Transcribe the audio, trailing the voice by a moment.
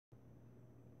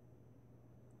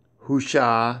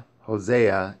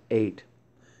Hosea 8.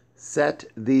 Set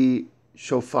the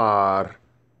shofar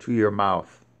to your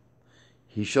mouth.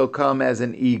 He shall come as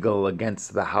an eagle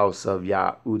against the house of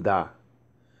Yahudah,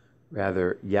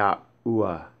 rather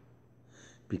Yahuah,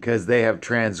 because they have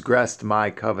transgressed my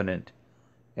covenant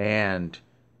and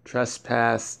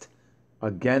trespassed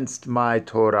against my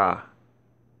Torah.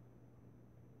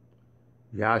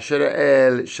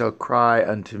 Yashara'el shall cry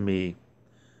unto me,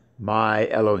 my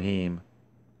Elohim,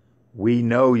 we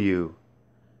know you.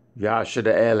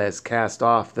 Yashara'el has cast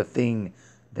off the thing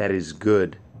that is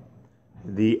good.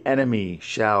 The enemy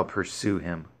shall pursue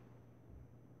him.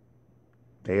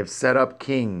 They have set up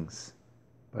kings,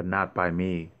 but not by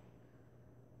me.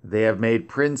 They have made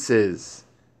princes,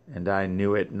 and I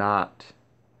knew it not.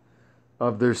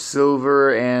 Of their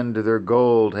silver and their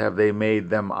gold have they made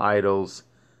them idols,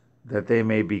 that they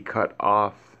may be cut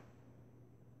off.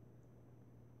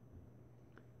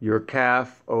 Your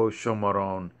calf, O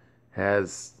Shomaron,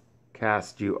 has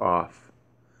cast you off.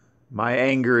 My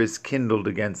anger is kindled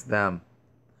against them.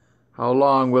 How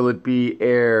long will it be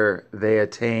ere they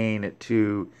attain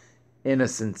to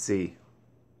innocency?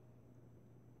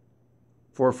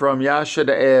 For from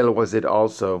Yashara'el was it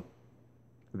also.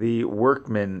 The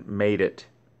workman made it.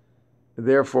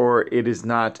 Therefore it is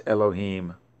not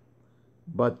Elohim.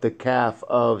 But the calf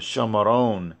of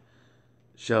Shomaron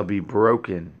shall be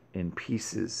broken in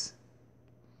pieces.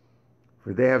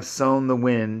 For they have sown the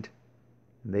wind,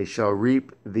 and they shall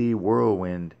reap the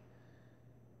whirlwind.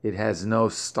 It has no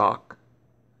stalk.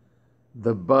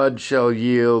 The bud shall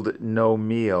yield no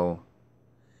meal.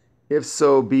 If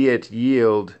so be it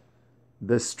yield,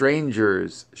 the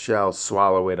strangers shall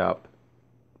swallow it up.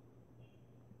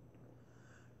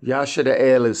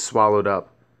 Yashara'el is swallowed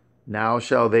up. Now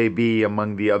shall they be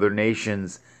among the other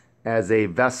nations as a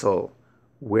vessel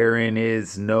wherein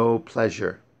is no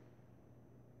pleasure.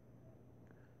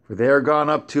 For they are gone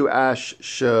up to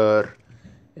Ashshur,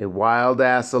 a wild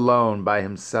ass alone by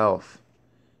himself.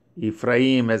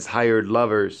 Ephraim has hired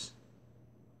lovers.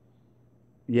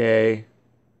 Yea,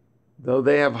 though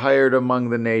they have hired among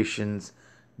the nations,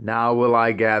 now will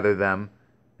I gather them,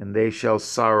 and they shall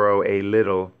sorrow a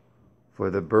little for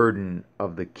the burden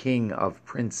of the king of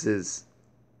princes.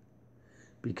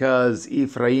 Because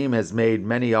Ephraim has made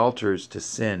many altars to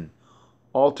sin,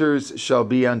 altars shall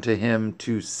be unto him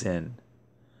to sin.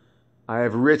 I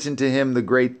have written to him the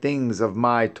great things of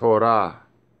my Torah,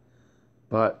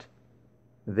 but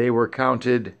they were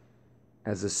counted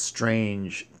as a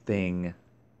strange thing.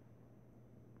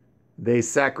 They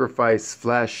sacrifice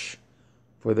flesh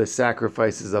for the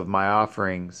sacrifices of my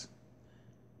offerings,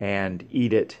 and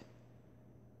eat it.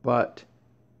 But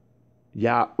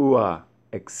Yahuwah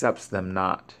accepts them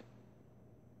not.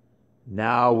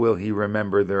 Now will he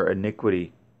remember their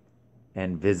iniquity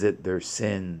and visit their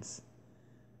sins.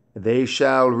 They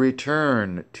shall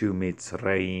return to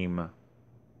Mitzrayim.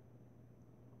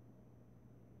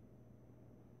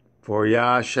 For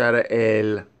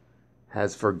Yashara'el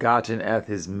has forgotten at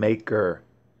his maker,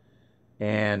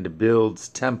 and builds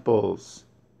temples,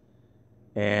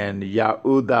 and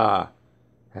Yahudah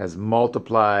has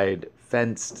multiplied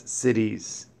fenced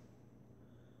cities.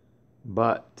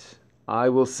 But I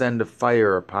will send a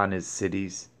fire upon his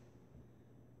cities,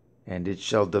 and it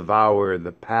shall devour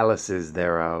the palaces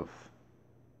thereof.